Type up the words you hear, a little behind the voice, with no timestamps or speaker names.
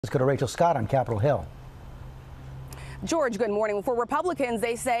Let's go to Rachel Scott on Capitol Hill. George, good morning. For Republicans,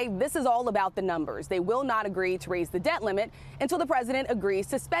 they say this is all about the numbers. They will not agree to raise the debt limit until the president agrees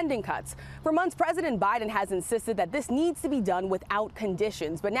to spending cuts. For months, President Biden has insisted that this needs to be done without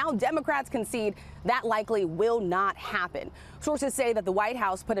conditions. But now Democrats concede that likely will not happen. Sources say that the White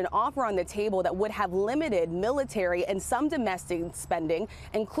House put an offer on the table that would have limited military and some domestic spending,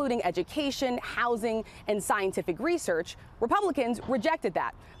 including education, housing, and scientific research. Republicans rejected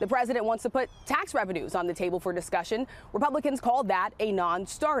that. The president wants to put tax revenues on the table for discussion. Republicans call that a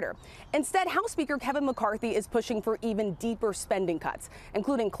non-starter. Instead, House Speaker Kevin McCarthy is pushing for even deeper spending cuts,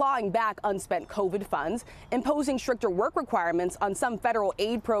 including clawing back unspent COVID funds, imposing stricter work requirements on some federal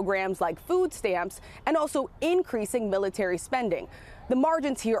aid programs like food stamps, and also increasing military spending. The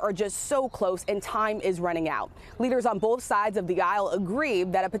margins here are just so close and time is running out. Leaders on both sides of the aisle agree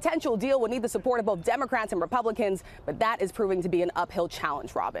that a potential deal would need the support of both Democrats and Republicans, but that is proving to be an uphill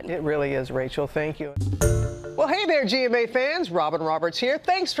challenge, Robin. It really is, Rachel. Thank you. Well, hey there, GMA fans. Robin Roberts here.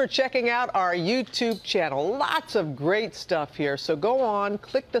 Thanks for checking out our YouTube channel. Lots of great stuff here. So go on,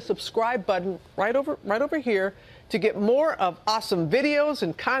 click the subscribe button right over here to get more of awesome videos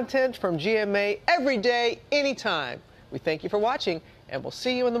and content from GMA every day, anytime. We thank you for watching, and we'll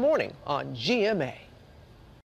see you in the morning on GMA.